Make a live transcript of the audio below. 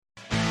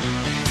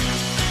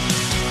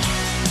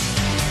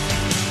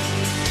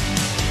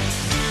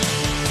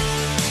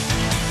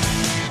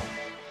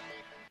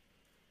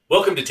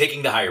Welcome to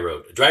Taking the Higher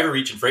Road, a Driver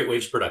Reach and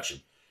FreightWaves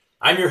production.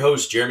 I'm your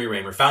host, Jeremy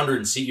Raymer, founder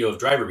and CEO of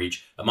Driver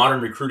Reach, a modern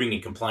recruiting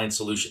and compliance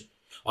solution.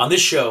 On this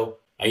show,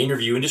 I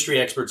interview industry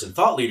experts and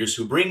thought leaders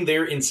who bring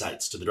their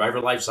insights to the driver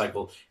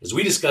lifecycle as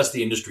we discuss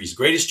the industry's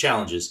greatest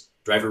challenges,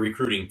 driver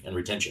recruiting and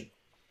retention.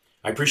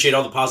 I appreciate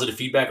all the positive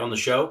feedback on the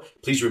show.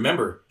 Please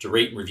remember to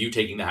rate and review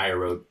Taking the Higher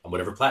Road on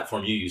whatever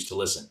platform you use to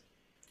listen.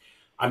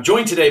 I'm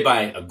joined today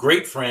by a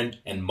great friend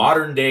and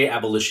modern-day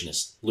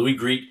abolitionist, Louis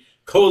Greek,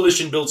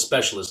 Coalition Build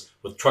Specialist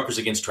with Truckers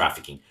Against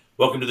Trafficking.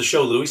 Welcome to the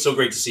show, Louis. So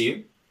great to see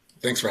you.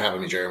 Thanks for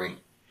having me, Jeremy.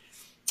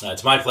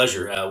 It's my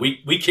pleasure.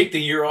 We kicked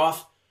the year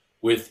off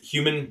with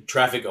Human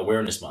Traffic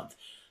Awareness Month.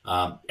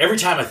 Every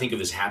time I think of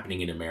this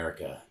happening in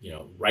America,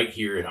 right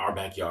here in our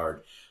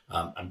backyard,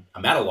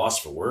 I'm at a loss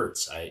for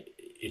words.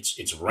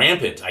 It's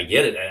rampant. I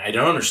get it. I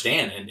don't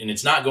understand, and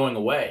it's not going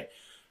away.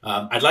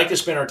 I'd like to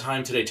spend our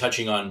time today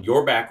touching on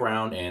your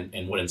background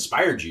and what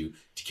inspired you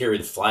to carry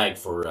the flag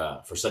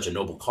for such a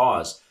noble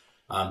cause.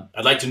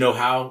 I'd like to know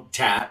how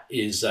TAT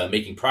is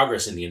making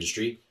progress in the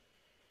industry,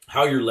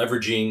 how you're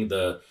leveraging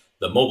the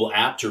mobile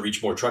app to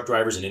reach more truck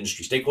drivers and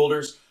industry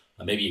stakeholders,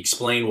 maybe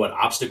explain what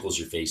obstacles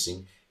you're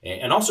facing,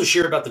 and also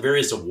share about the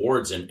various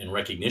awards and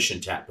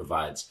recognition TAT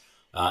provides.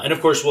 And of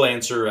course, we'll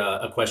answer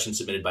a question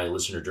submitted by a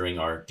listener during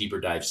our deeper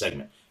dive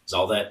segment. Does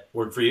all that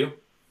work for you?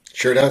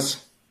 Sure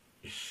does.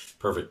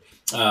 Perfect.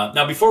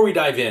 Now, before we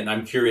dive in,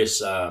 I'm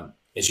curious,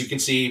 as you can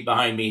see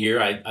behind me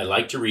here, I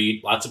like to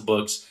read lots of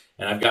books,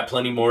 and I've got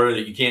plenty more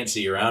that you can't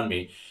see around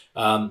me.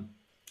 Are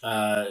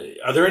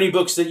there any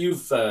books that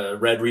you've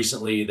read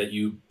recently that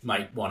you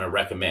might want to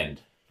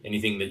recommend?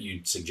 Anything that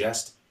you'd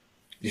suggest?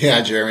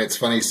 Yeah, Jeremy, it's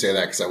funny you say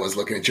that because I was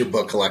looking at your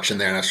book collection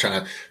there and I was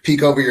trying to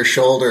peek over your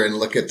shoulder and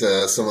look at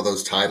some of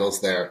those titles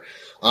there.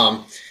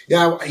 I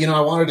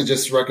wanted to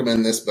just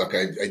recommend this book.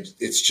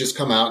 It's just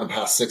come out in the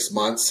past 6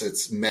 months.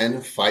 It's Men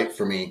Fight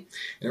for Me.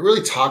 And it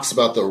really talks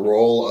about the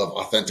role of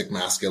authentic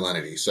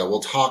masculinity. So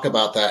we'll talk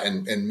about that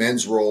and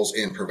men's roles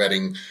in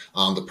preventing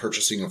the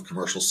purchasing of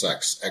commercial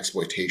sex,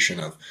 exploitation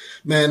of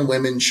men,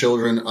 women,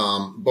 children,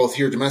 both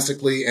here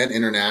domestically and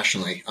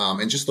internationally,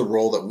 and just the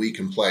role that we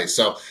can play.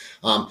 So,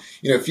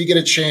 if you get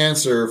a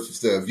chance or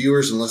if the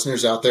viewers and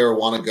listeners out there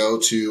want to go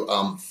to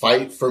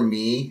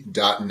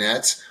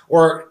fightforme.net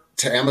or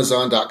to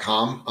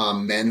Amazon.com,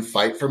 Men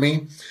Fight for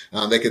Me.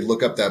 They could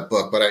look up that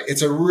book, but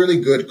it's a really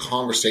good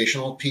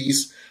conversational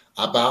piece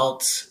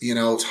about,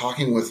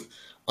 talking with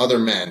other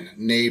men,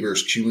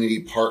 neighbors,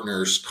 community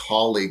partners,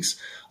 colleagues,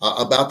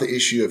 about the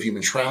issue of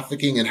human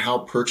trafficking and how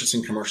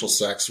purchasing commercial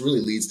sex really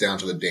leads down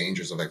to the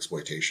dangers of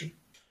exploitation.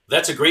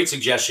 That's a great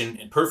suggestion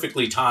and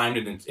perfectly timed,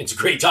 and it's a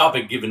great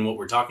topic given what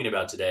we're talking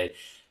about today.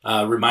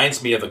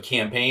 Reminds me of a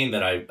campaign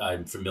that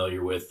I'm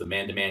familiar with, the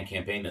man-to-man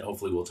campaign that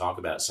hopefully we'll talk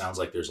about. Sounds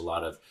like there's a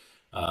lot of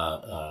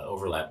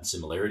overlap and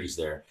similarities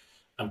there.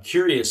 I'm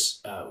curious,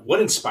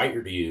 what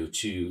inspired you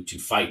to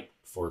fight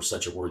for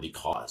such a worthy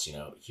cause,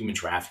 human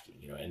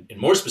trafficking, and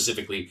more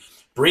specifically,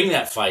 bring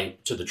that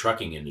fight to the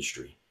trucking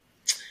industry?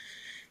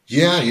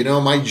 Yeah,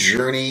 my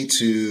journey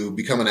to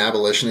become an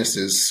abolitionist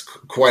is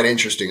quite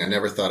interesting. I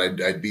never thought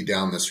I'd be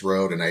down this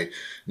road, and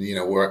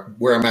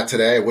where I'm at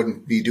today, I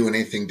wouldn't be doing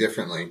anything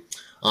differently.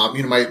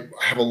 I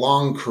have a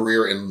long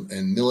career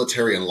in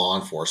military and law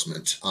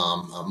enforcement,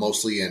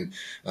 mostly in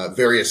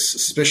various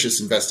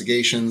suspicious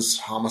investigations,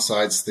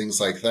 homicides,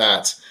 things like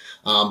that.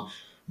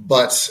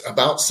 But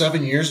about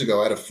 7 years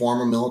ago, I had a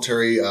former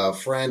military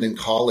friend and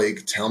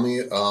colleague tell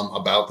me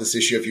about this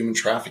issue of human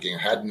trafficking.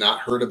 I had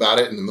not heard about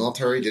it in the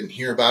military, didn't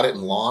hear about it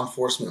in law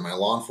enforcement, in my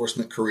law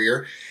enforcement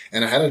career.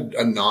 And I had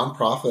a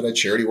nonprofit, a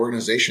charity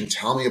organization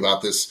tell me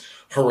about this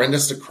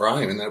horrendous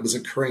crime and that it was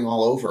occurring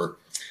all over.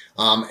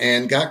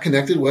 And got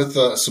connected with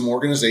some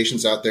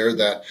organizations out there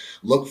that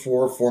look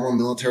for former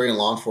military and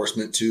law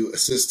enforcement to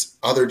assist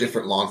other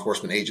different law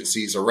enforcement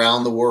agencies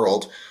around the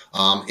world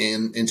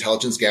in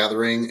intelligence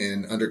gathering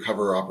and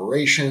undercover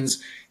operations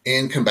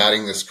in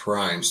combating this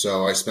crime.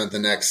 So I spent the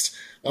next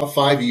about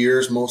 5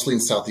 years, mostly in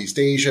Southeast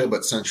Asia,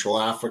 but Central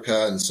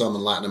Africa and some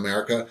in Latin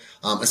America,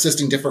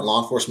 assisting different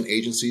law enforcement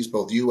agencies,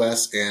 both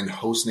U.S. and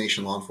host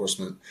nation law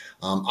enforcement,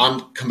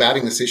 on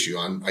combating this issue,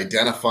 on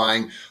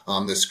identifying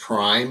this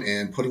crime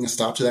and putting a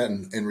stop to that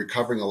and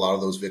recovering a lot of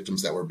those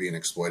victims that were being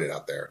exploited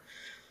out there.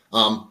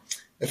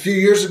 A few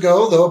years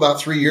ago, though, about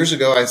 3 years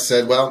ago, I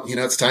said, well,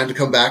 it's time to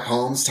come back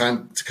home. It's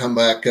time to come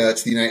back to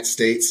the United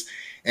States.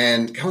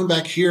 And coming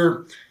back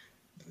here,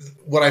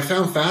 what I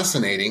found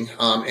fascinating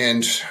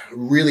and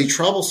really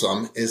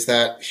troublesome is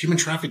that human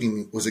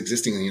trafficking was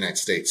existing in the United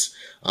States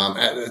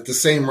at the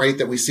same rate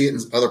that we see it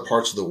in other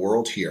parts of the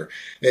world here.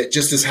 It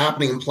just is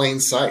happening in plain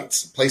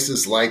sight.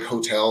 Places like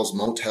hotels,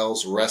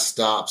 motels, rest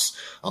stops,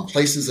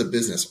 places of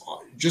business,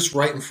 just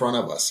right in front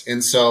of us.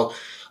 And so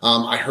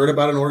I heard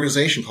about an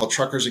organization called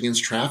Truckers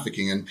Against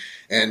Trafficking.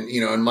 And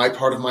in my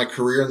part of my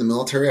career in the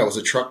military, I was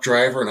a truck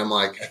driver. And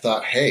I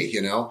thought, hey,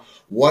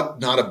 what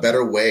not a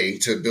better way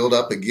to build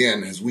up,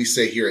 again, as we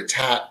say here at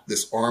TAT,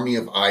 this army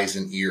of eyes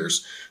and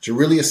ears to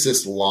really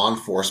assist law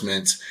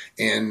enforcement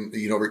and,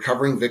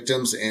 recovering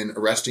victims and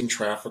arresting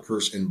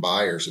traffickers and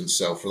buyers. And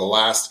so for the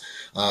last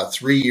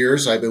 3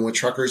 years, I've been with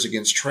Truckers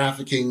Against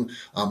Trafficking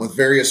with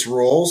various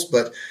roles,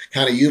 but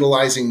kind of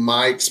utilizing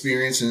my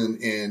experience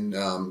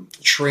in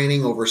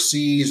training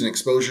overseas and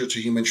exposure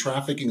to human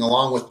trafficking,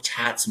 along with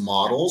TAT's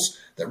models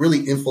that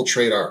really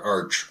infiltrate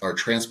our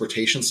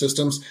transportation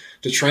systems,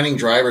 to training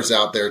drivers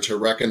out there to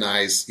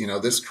recognize,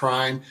 this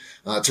crime,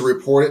 to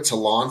report it to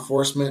law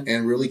enforcement,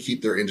 and really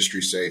keep their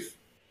industry safe.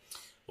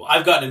 Well,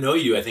 I've gotten to know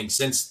you, I think,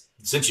 since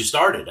you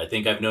started. I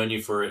think I've known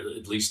you for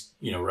at least,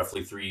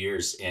 roughly 3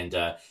 years, and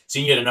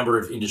seen you at a number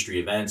of industry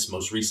events,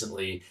 most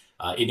recently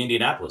in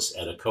Indianapolis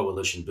at a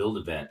coalition build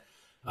event.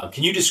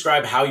 Can you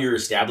describe how you're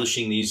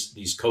establishing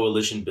these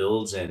coalition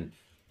builds, and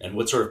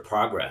what sort of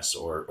progress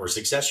or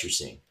success you're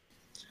seeing?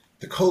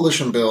 The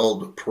Coalition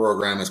Build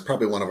program is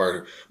probably one of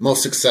our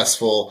most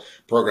successful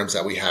programs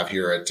that we have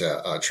here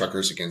at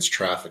Truckers Against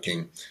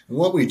Trafficking. And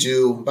what we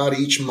do about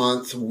each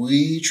month,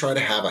 we try to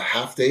have a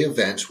half-day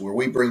event where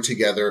we bring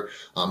together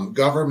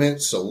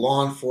government, so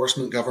law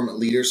enforcement, government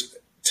leaders,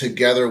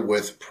 together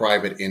with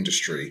private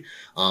industry,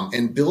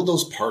 and build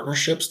those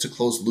partnerships to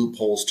close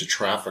loopholes to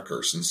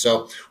traffickers. And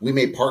so we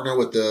may partner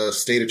with the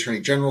state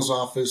attorney general's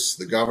office,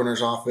 the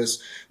governor's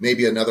office,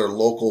 maybe another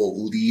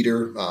local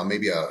leader,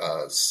 maybe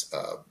a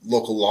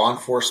local law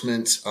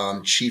enforcement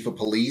chief of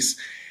police,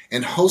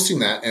 and hosting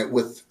that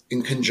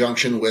in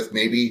conjunction with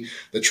maybe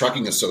the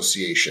trucking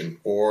association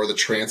or the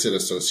transit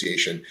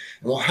association.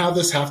 And we'll have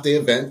this half-day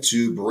event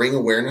to bring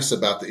awareness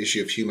about the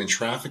issue of human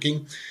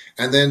trafficking,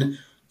 and then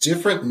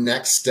different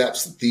next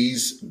steps that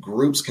these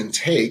groups can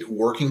take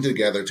working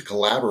together to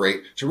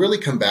collaborate to really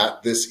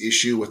combat this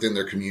issue within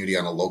their community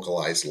on a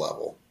localized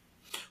level.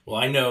 Well,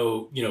 I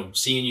know,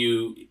 seeing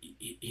you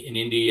in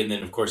Indy, and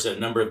then of course at a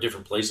number of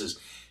different places,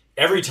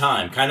 every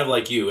time, kind of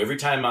like you, every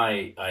time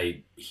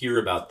I hear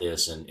about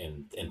this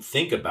and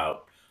think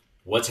about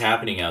what's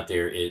happening out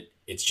there,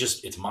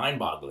 it's mind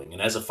boggling.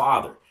 And as a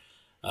father,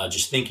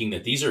 just thinking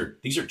that these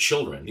are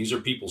children, these are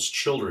people's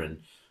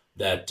children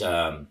that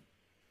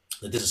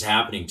this is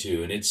happening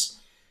to. And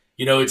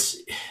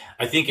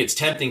I think it's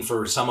tempting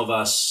for some of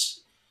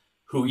us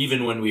who,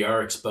 even when we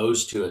are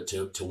exposed to it,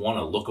 to want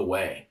to look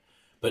away,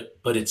 but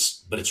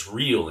it's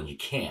real, and you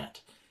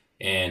can't.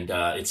 And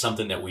it's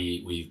something that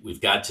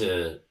we've got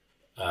to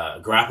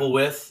grapple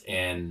with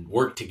and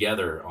work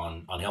together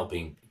on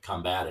helping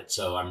combat it.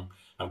 So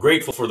I'm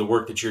grateful for the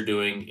work that you're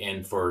doing,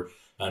 and for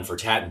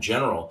TAT in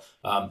general.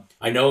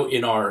 I know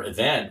in our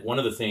event, one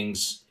of the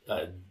things,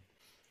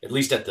 at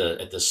least at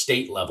the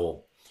state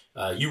level,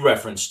 you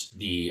referenced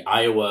the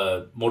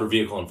Iowa Motor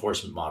Vehicle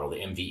Enforcement Model, the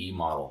MVE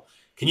model.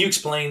 Can you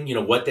explain,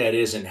 what that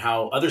is, and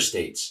how other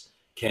states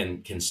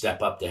can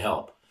step up to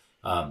help,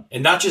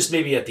 and not just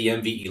maybe at the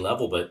MVE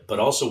level, but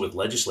also with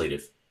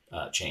legislative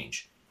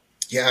change?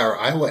 Yeah, our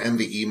Iowa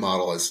MVE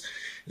model is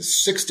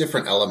 6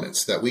 different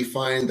elements that we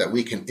find that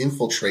we can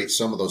infiltrate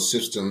some of those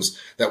systems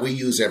that we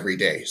use every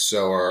day.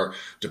 So our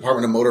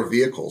Department of Motor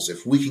Vehicles,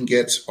 if we can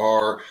get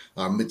our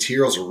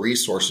materials or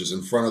resources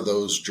in front of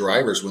those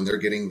drivers when they're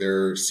getting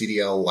their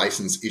CDL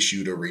license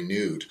issued or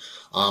renewed,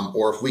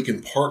 or if we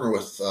can partner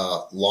with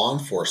law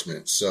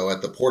enforcement. So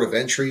at the port of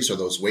entries or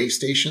those weigh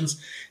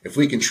stations, if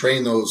we can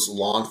train those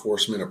law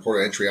enforcement or port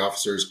of entry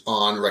officers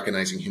on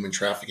recognizing human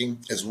trafficking,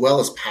 as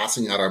well as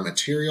passing out our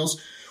materials,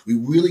 we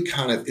really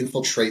kind of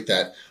infiltrate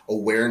that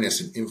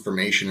awareness and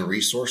information and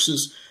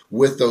resources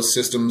with those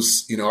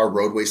systems, our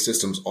roadway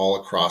systems all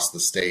across the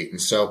state. And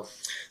so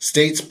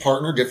states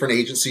partner, different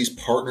agencies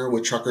partner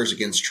with Truckers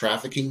Against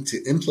Trafficking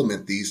to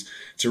implement these,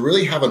 to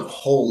really have a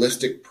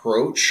holistic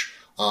approach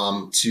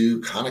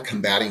to kind of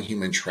combating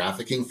human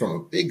trafficking from a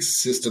big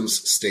systems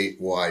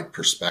statewide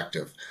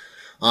perspective.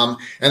 And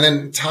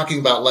then talking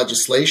about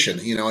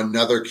legislation,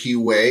 another key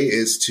way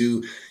is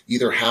to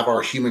either have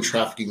our human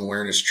trafficking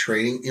awareness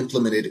training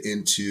implemented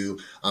into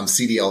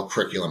CDL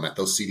curriculum at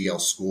those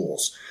CDL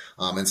schools.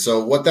 And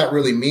so what that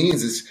really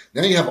means is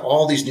now you have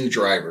all these new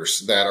drivers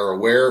that are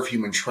aware of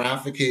human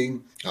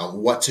trafficking,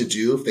 what to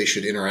do if they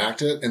should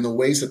interact it, and the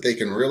ways that they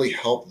can really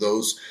help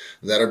those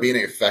that are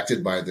being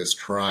affected by this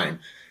crime.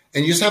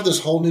 And you just have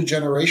this whole new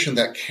generation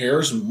that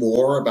cares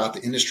more about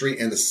the industry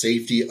and the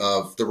safety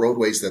of the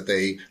roadways that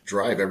they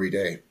drive every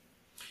day.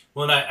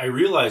 Well, and I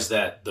realize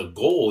that the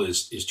goal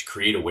is to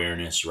create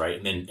awareness, right,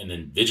 and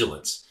then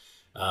vigilance.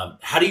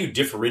 How do you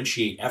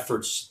differentiate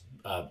efforts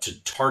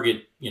to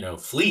target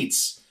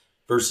fleets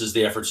versus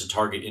the efforts to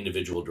target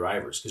individual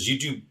drivers? Because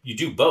you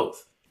do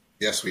both.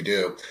 Yes, we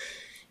do.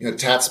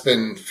 TAT's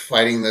been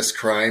fighting this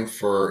crime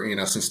for,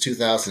 since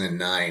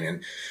 2009,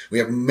 and we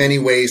have many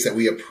ways that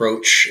we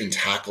approach and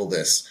tackle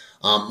this.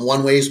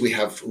 One way is we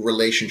have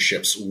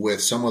relationships with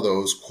some of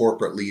those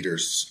corporate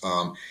leaders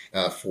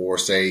for,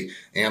 say,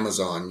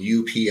 Amazon,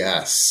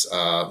 UPS,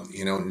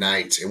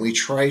 Knight, and we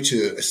try to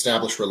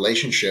establish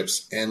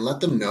relationships and let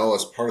them know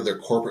as part of their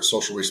corporate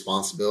social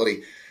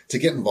responsibility to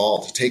get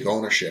involved, to take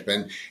ownership.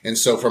 And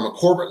so from a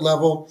corporate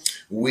level,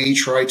 we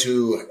try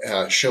to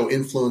show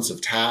influence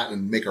of TAT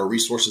and make our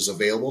resources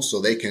available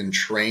so they can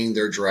train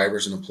their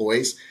drivers and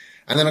employees.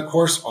 And then, of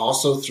course,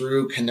 also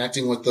through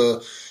connecting with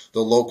the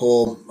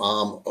local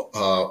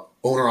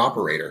owner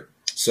operator.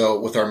 So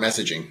with our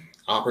messaging,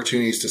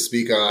 opportunities to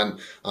speak on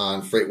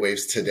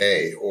FreightWaves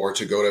Today or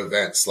to go to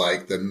events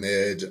like the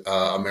Mid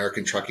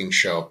American Trucking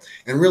Show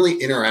and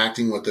really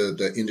interacting with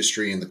the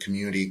industry and the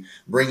community,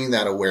 bringing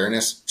that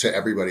awareness to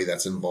everybody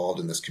that's involved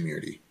in this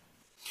community.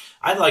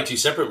 I'd like to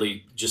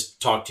separately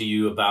just talk to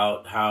you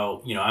about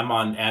how, I'm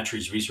on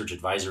ATRI's Research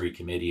Advisory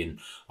Committee and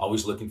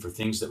always looking for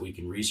things that we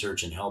can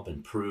research and help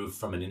improve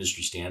from an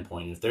industry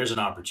standpoint. And if there's an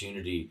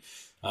opportunity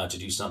to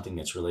do something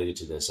that's related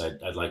to this,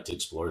 I'd like to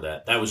explore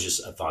that. That was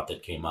just a thought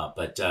that came up.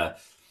 But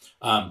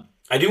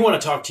I do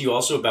want to talk to you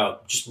also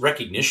about just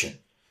recognition,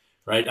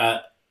 right?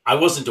 I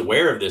wasn't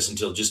aware of this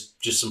until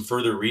just some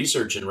further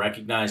research and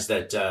recognized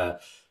that,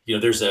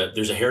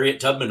 there's a Harriet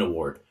Tubman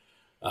Award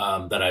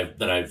that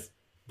I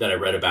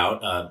read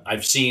about.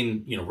 I've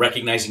seen,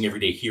 recognizing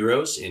everyday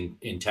heroes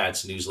in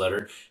TAT's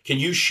newsletter. Can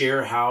you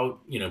share how,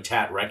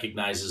 TAT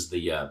recognizes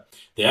the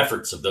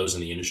efforts of those in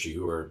the industry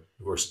who are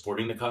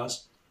supporting the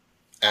cause?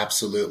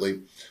 Absolutely.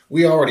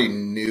 We already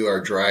knew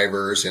our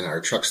drivers and our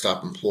truck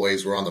stop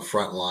employees were on the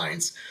front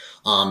lines.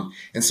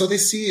 And so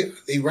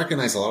they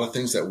recognize a lot of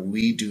things that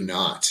we do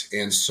not.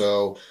 And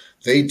so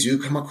they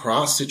do come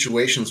across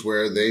situations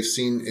where they've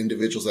seen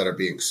individuals that are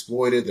being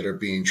exploited, that are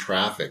being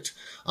trafficked.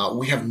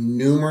 We have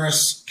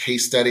numerous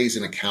case studies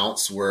and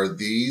accounts where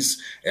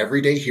these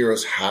everyday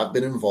heroes have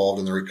been involved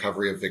in the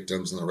recovery of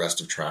victims and the arrest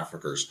of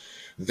traffickers.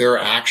 Their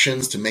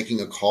actions, to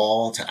making a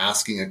call, to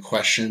asking a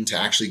question, to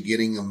actually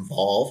getting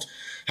involved,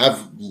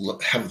 have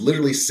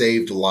literally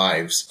saved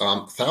lives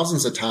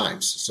thousands of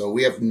times. So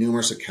we have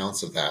numerous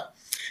accounts of that.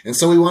 And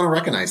so we want to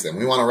recognize them.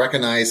 We want to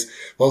recognize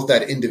both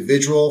that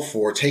individual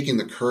for taking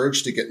the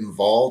courage to get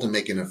involved and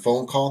making a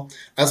phone call,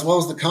 as well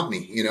as the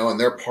company, and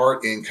their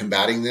part in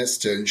combating this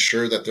to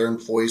ensure that their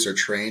employees are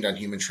trained on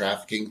human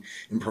trafficking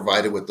and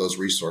provided with those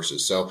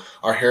resources. So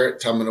our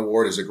Harriet Tubman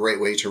Award is a great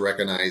way to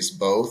recognize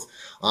both.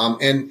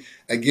 And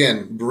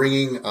again,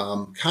 bringing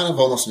kind of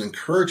almost an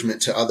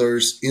encouragement to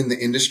others in the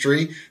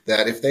industry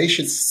that if they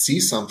should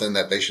see something,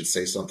 that they should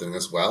say something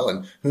as well.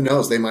 And who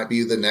knows, they might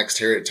be the next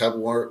Harriet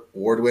Tubman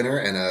Award winner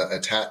and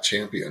a TAT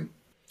champion.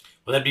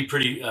 Well, that'd be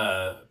pretty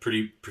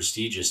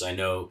prestigious. I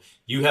know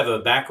you have a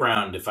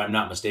background, if I'm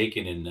not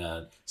mistaken,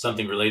 in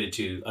something related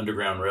to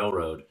Underground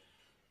Railroad.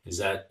 Is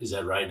that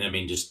right? And I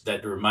mean, just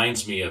that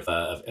reminds me of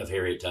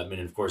Harriet Tubman.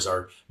 And of course,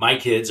 my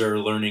kids are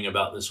learning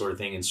about this sort of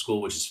thing in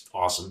school, which is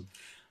awesome.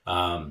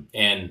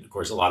 And of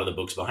course, a lot of the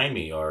books behind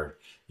me are,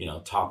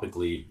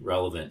 topically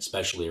relevant,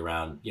 especially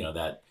around,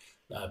 that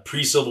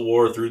pre-Civil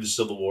War through the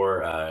Civil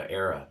War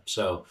era.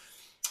 So,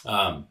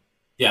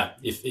 yeah,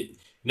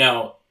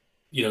 now,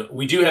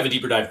 we do have a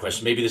deeper dive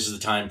question. Maybe this is the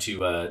time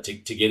to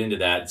get into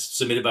that. It's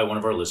submitted by one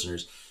of our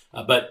listeners.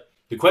 But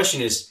the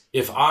question is,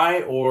 if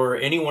I or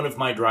any one of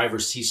my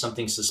drivers see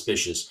something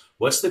suspicious,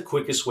 what's the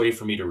quickest way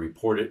for me to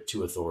report it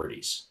to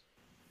authorities?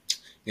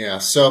 Yeah,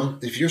 so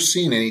if you're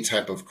seeing any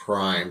type of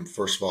crime,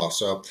 first of all,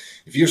 so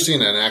if you're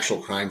seeing an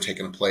actual crime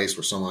taking place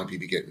where someone might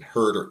be getting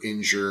hurt or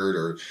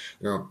injured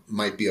or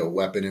might be a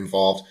weapon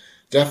involved,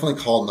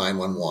 definitely call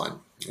 911.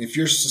 If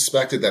you're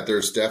suspected that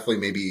there's definitely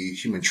maybe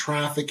human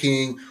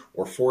trafficking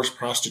or forced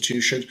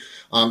prostitution,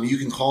 you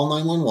can call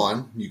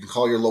 911. You can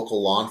call your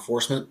local law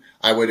enforcement.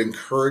 I would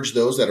encourage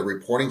those that are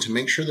reporting to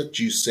make sure that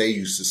you say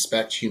you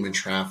suspect human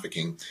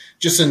trafficking.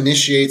 Just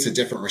initiates a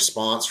different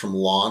response from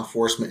law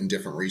enforcement and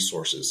different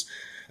resources.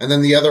 And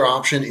then the other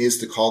option is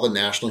to call the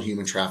National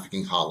Human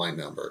Trafficking Hotline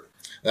number.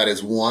 That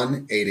is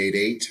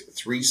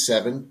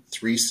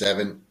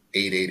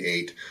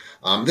 1-888-373-7888.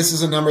 This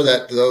is a number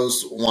that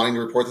those wanting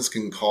to report this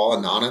can call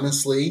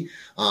anonymously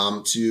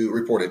to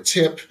report a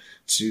tip,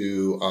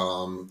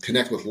 to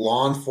connect with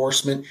law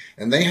enforcement,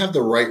 and they have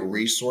the right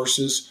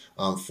resources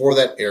for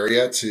that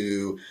area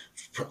to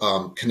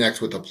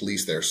connect with the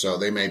police there. So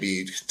they may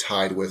be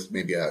tied with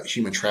maybe a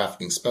human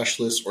trafficking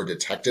specialist or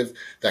detective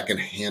that can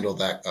handle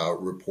that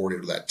report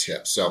or that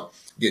tip. So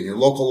again, your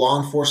local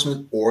law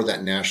enforcement or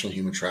that National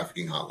Human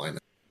Trafficking Hotline.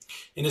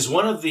 And as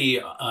one of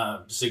the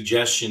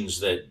suggestions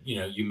that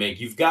you make,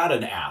 you've got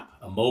an app,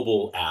 a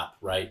mobile app,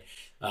 right?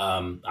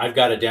 I've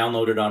got it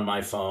downloaded on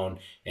my phone,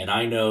 and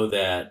I know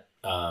that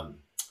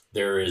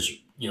there is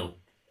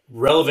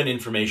relevant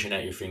information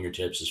at your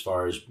fingertips as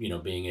far as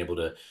being able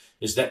to.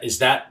 Is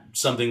that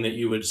something that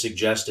you would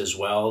suggest as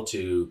well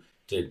to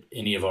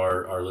any of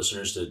our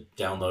listeners to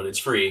download? It's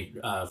free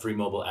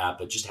mobile app,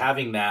 but just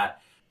having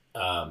that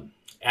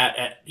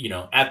at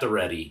the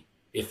ready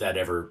if that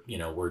ever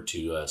were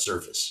to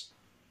surface.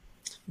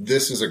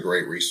 This is a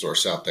great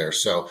resource out there.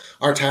 So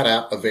our TAT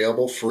app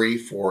available free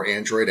for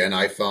Android and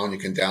iPhone. You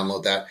can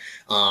download that.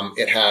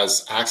 It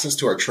has access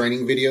to our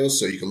training videos,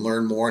 so you can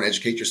learn more and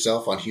educate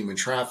yourself on human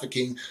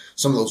trafficking.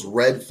 Some of those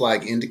red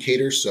flag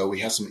indicators. So we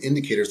have some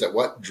indicators that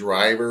what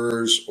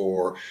drivers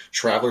or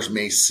travelers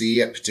may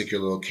see at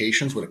particular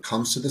locations when it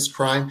comes to this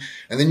crime.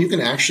 And then you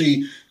can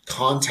actually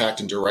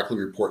contact and directly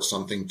report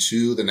something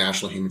to the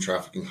National Human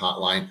Trafficking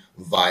Hotline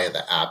via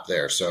the app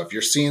there. So if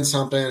you're seeing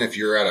something, if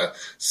you're at a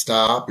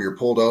stop or you're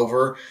pulled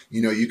over,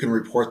 you can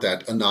report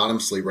that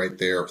anonymously right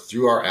there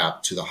through our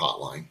app to the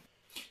hotline.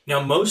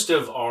 Now, most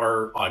of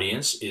our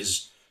audience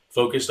is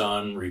focused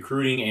on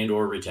recruiting and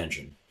or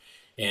retention.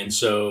 And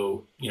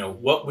so,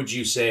 what would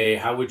you say,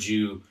 how would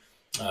you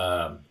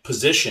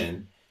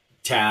position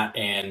TAT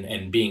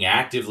and being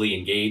actively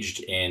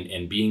engaged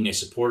and being a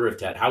supporter of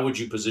TAT? How would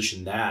you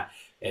position that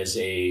as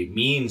a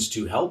means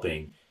to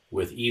helping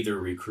with either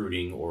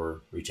recruiting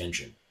or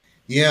retention?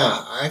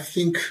 Yeah, I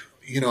think,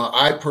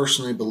 I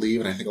personally believe,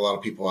 and I think a lot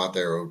of people out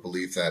there would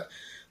believe that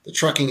the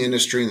trucking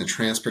industry and the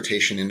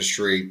transportation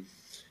industry,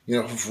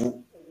 you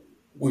know,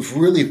 we've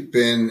really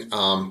been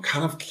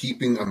kind of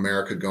keeping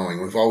America going.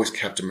 We've always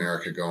kept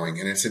America going.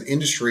 And it's an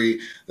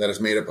industry that is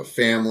made up of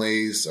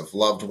families, of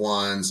loved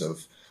ones,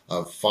 of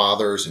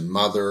fathers and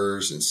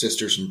mothers and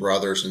sisters and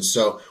brothers. And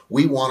so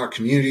we want our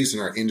communities and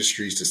our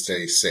industries to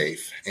stay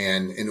safe.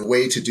 And a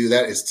way to do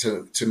that is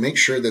to make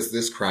sure that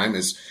this crime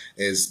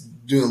is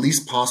doing the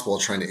least possible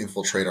trying to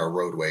infiltrate our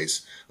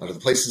roadways, to the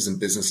places and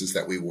businesses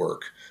that we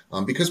work.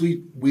 Because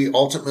we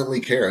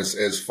ultimately care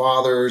as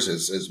fathers,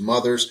 as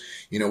mothers,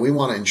 we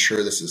want to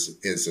ensure this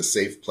is a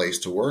safe place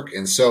to work.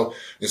 And so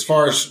as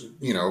far as,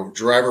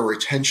 driver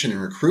retention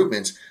and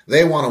recruitment,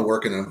 they want to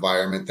work in an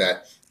environment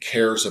that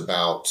cares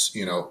about,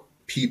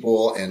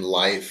 people and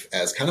life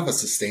as kind of a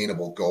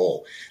sustainable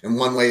goal. And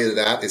one way of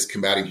that is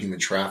combating human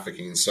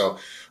trafficking. So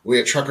we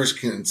at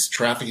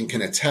Trafficking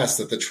can attest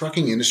that the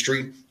trucking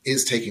industry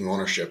is taking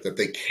ownership, that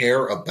they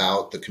care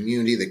about the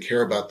community, they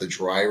care about the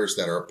drivers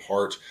that are a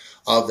part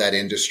of that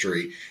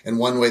industry. And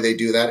one way they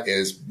do that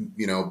is,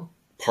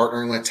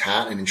 partnering with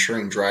TAT and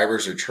ensuring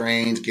drivers are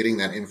trained, getting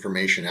that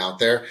information out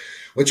there,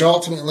 which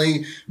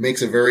ultimately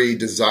makes a very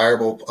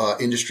desirable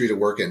industry to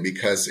work in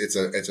because it's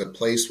a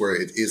place where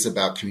it is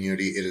about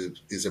community. It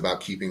is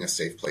about keeping a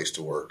safe place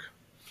to work.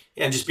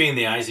 Yeah, and just being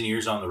the eyes and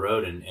ears on the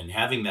road and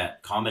having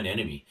that common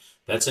enemy.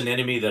 That's an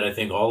enemy that I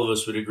think all of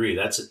us would agree.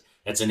 That's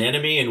an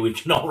enemy, and we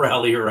can all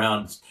rally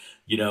around,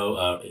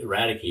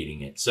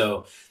 eradicating it.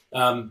 So,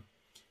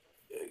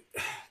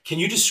 can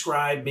you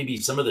describe maybe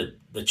some of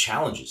the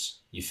challenges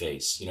you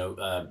face?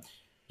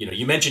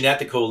 You mentioned at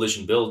the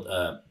coalition build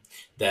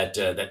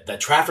that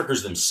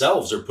traffickers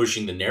themselves are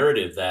pushing the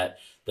narrative that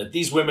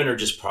these women are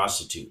just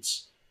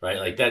prostitutes, right?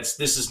 Like this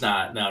is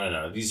not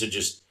no. These are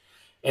just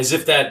as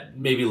if that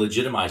maybe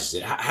legitimizes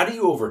it. How do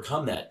you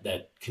overcome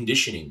that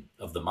conditioning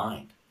of the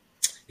mind?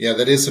 Yeah,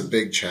 that is a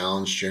big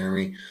challenge,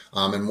 Jeremy.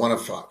 And one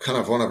of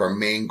our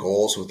main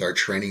goals with our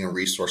training and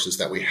resources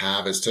that we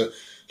have is to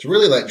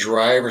really let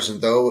drivers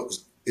and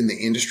those in the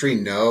industry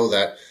know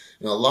that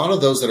a lot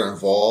of those that are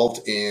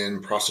involved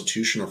in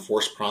prostitution or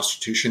forced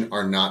prostitution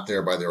are not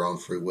there by their own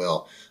free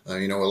will. A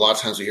lot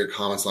of times we hear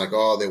comments like,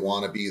 "Oh, they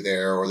want to be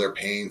there," or "They're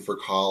paying for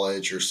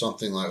college," or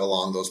something like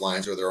along those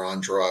lines, or "They're on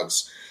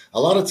drugs." A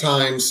lot of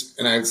times,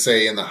 and I'd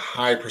say in the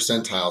high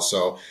percentile,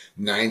 so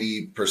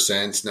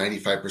 90%,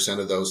 95%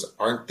 of those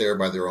aren't there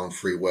by their own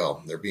free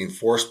will. They're being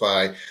forced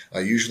by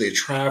usually a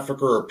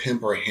trafficker or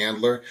pimp or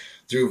handler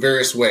through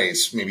various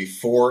ways, maybe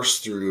force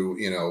through,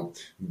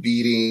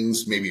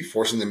 beatings, maybe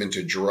forcing them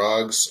into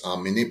drugs,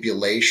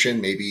 manipulation,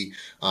 maybe,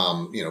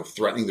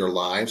 threatening their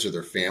lives or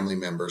their family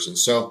members. And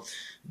so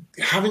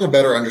having a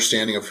better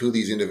understanding of who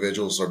these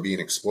individuals are being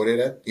exploited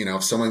at,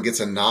 if someone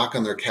gets a knock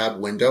on their cab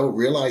window,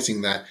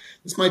 realizing that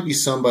this might be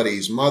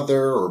somebody's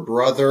mother or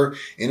brother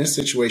in a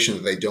situation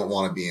that they don't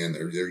want to be in.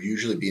 They're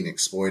usually being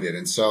exploited.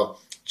 And so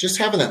just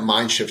having that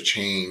mind shift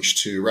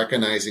change to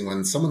recognizing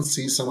when someone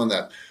sees someone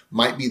that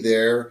might be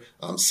there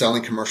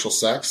selling commercial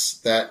sex,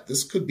 that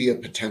this could be a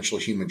potential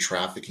human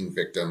trafficking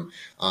victim,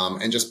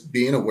 and just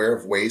being aware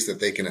of ways that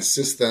they can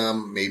assist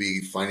them,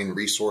 maybe finding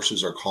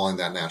resources or calling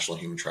that National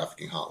Human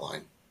Trafficking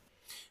Hotline.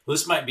 Well,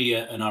 this might be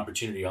an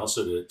opportunity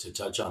also to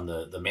touch on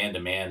the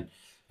man-to-man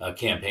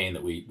campaign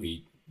that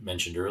we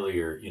mentioned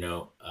earlier.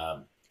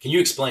 Can you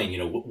explain,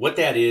 what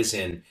that is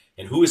and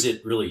who is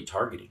it really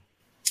targeting?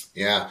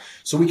 Yeah.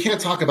 So we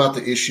can't talk about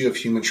the issue of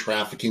human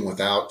trafficking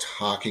without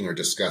talking or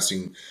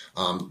discussing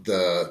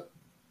the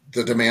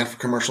demand for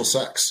commercial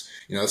sex.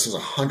 This is a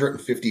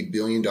 $150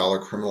 billion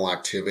criminal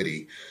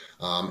activity.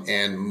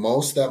 And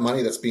most of that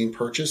money that's being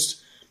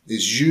purchased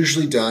is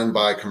usually done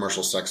by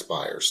commercial sex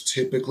buyers,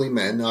 typically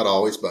men, not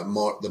always, but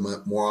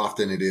more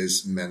often it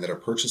is men that are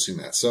purchasing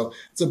that. So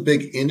it's a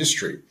big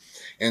industry.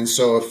 And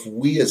so if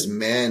we as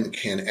men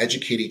can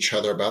educate each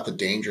other about the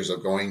dangers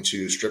of going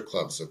to strip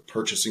clubs, of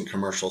purchasing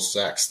commercial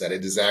sex, that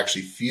it is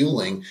actually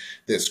fueling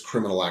this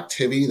criminal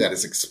activity that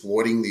is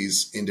exploiting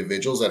these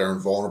individuals that are in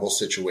vulnerable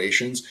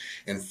situations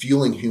and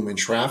fueling human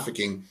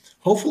trafficking,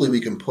 hopefully we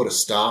can put a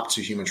stop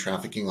to human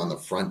trafficking on the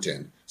front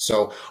end.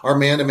 So our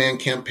man-to-man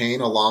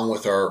campaign, along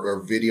with our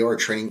video, our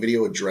training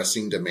video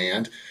addressing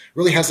demand,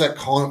 really has that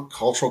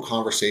cultural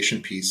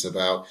conversation piece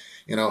about,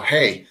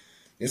 hey,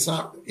 it's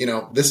not,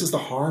 this is the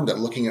harm that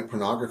looking at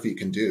pornography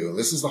can do.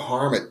 This is the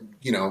harm that,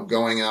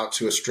 going out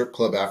to a strip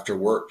club after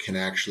work can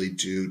actually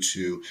do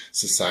to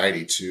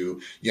society,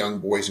 to young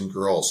boys and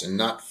girls, and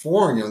not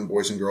foreign young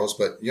boys and girls,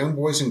 but young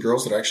boys and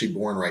girls that are actually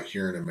born right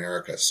here in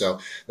America. So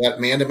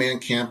that man-to-man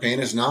campaign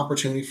is an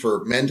opportunity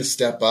for men to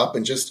step up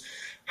and just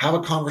have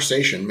a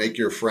conversation, make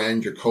your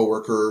friend, your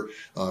coworker,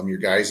 your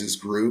guys'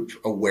 group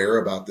aware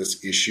about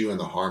this issue and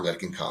the harm that it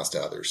can cause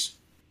to others.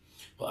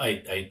 Well,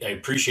 I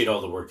appreciate all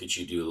the work that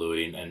you do,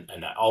 Louis,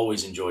 and I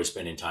always enjoy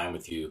spending time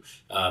with you.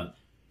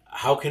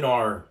 How can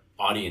our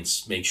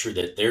audience make sure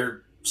that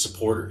they're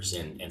supporters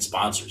and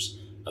sponsors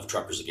of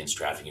Truckers Against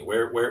Trafficking?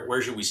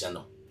 Where should we send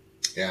them?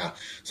 Yeah.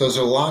 So there's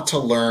a lot to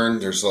learn.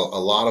 There's a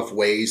lot of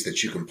ways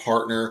that you can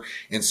partner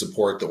and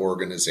support the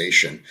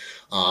organization.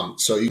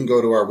 So you can go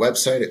to our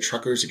website at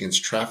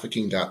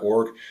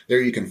truckersagainsttrafficking.org.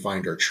 There you can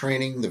find our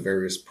training, the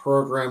various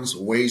programs,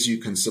 ways you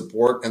can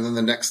support, and then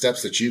the next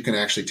steps that you can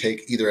actually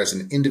take either as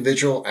an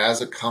individual, as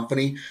a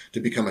company, to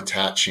become a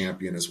TAT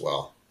champion as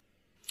well.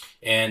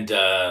 And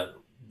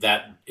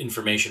that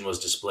information was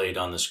displayed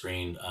on the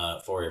screen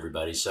for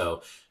everybody.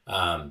 So,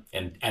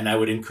 and I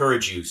would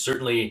encourage you,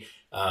 certainly,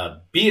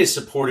 be a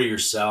supporter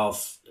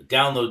yourself.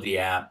 Download the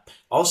app.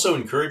 Also,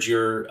 encourage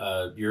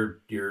your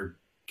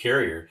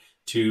carrier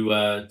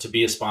to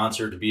be a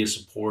sponsor, to be a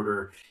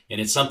supporter,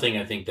 and it's something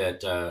I think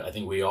that I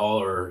think we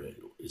all are.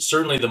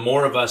 Certainly, the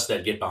more of us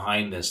that get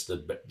behind this,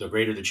 the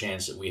greater the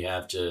chance that we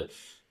have to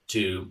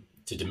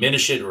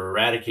diminish it or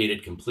eradicate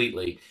it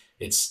completely.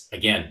 It's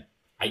again,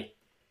 I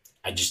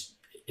just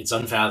it's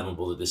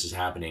unfathomable that this is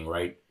happening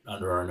right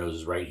under our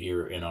noses, right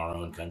here in our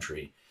own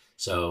country.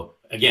 So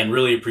again,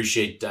 really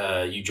appreciate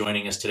you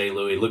joining us today,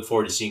 Louis. Look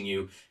forward to seeing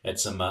you at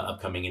some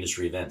upcoming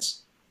industry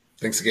events.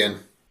 Thanks again.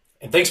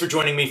 And thanks for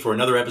joining me for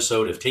another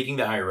episode of Taking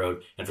the High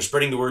Road and for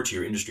spreading the word to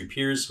your industry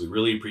peers. We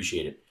really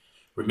appreciate it.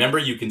 Remember,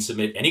 you can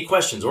submit any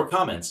questions or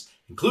comments,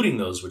 including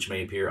those which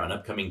may appear on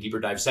upcoming deeper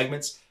dive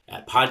segments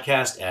at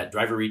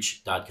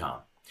podcast@driverreach.com.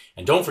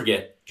 And don't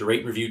forget to rate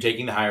and review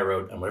Taking the Higher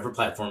Road on whatever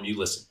platform you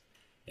listen.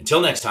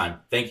 Until next time,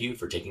 thank you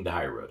for taking the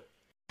higher road.